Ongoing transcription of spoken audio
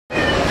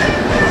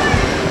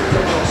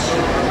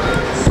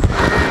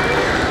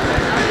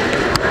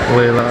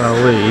Laila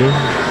Ali.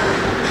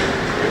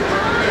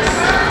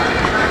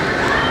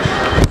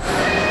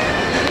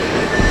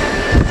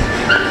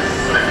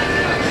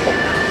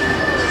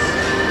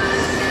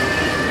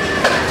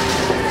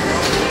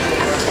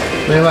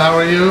 Laila, how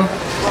are you?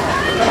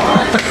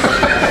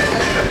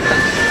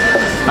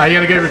 You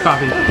gotta get your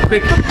coffee.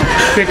 Quick. I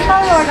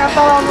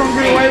thought I was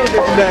gonna get away with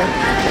it today.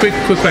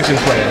 Quick questions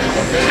for you.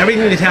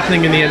 Everything that's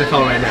happening in the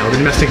NFL right now, the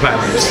domestic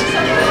violence,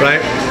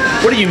 right?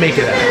 What do you make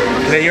of that?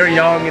 You're a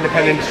young,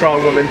 independent,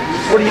 strong woman.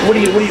 What do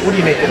you make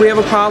of that? We have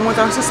a problem with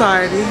our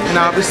society, and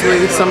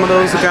obviously some of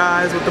those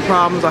guys with the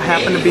problems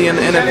happen to be in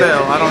the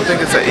NFL. I don't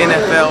think it's an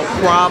NFL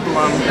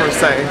problem per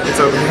se. It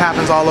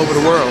happens all over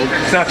the world.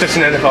 It's not just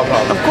an NFL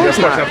problem. Of course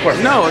not. Of course.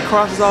 No, it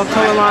crosses all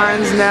color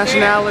lines,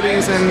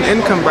 nationalities, and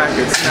income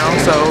brackets. You know,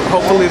 so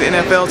hopefully the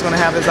NFL is going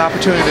to have this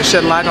opportunity to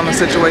shed light on the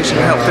situation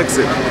and help fix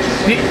it.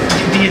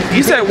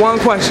 You said one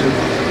question.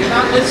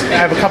 I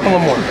have a couple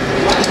of more.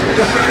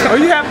 Oh,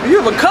 you have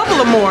a couple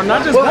of more,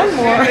 not just one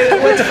more.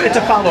 It's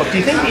a follow-up. Do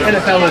you think the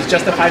NFL is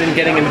justified in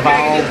getting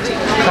involved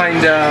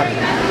kind of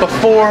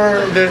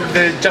before the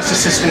justice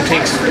system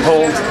takes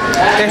hold?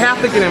 They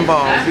have to get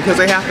involved because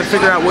they have to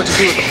figure out what to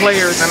do with the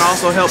players and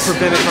also help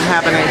prevent it from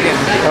happening again.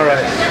 All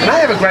right. And I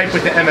have a gripe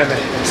with the MMA.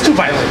 It's too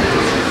violent.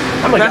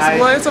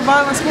 Well, it's a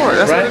violent sport.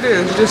 That's right? What it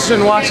is. You just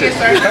shouldn't watch it.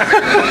 All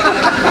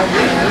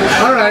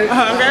right. Okay.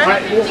 All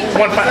right.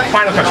 One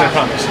final question, I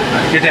promise.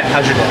 Your dad,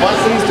 how's your dad?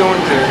 He's doing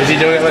good. Is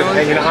he doing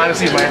it? You know,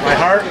 honestly, my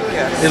heart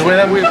is with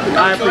him.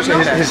 I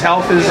appreciate that. His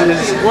health is it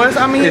is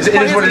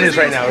what it is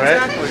right now, right?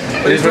 Exactly.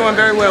 But he's doing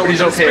very well. He's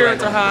His okay.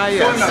 spirits are high.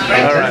 Yes.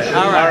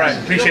 All right.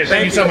 Appreciate it.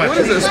 Thank you so much. What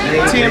is this?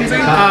 TMZ?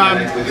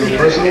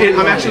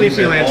 I'm actually a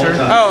freelancer.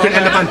 Could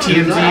end up on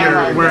TMZ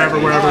or wherever.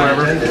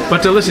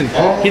 But listen,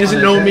 he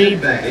doesn't know me,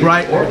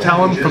 right?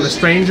 Tell him from a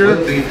stranger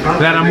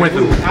that I'm with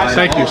him.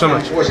 Thank you so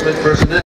much.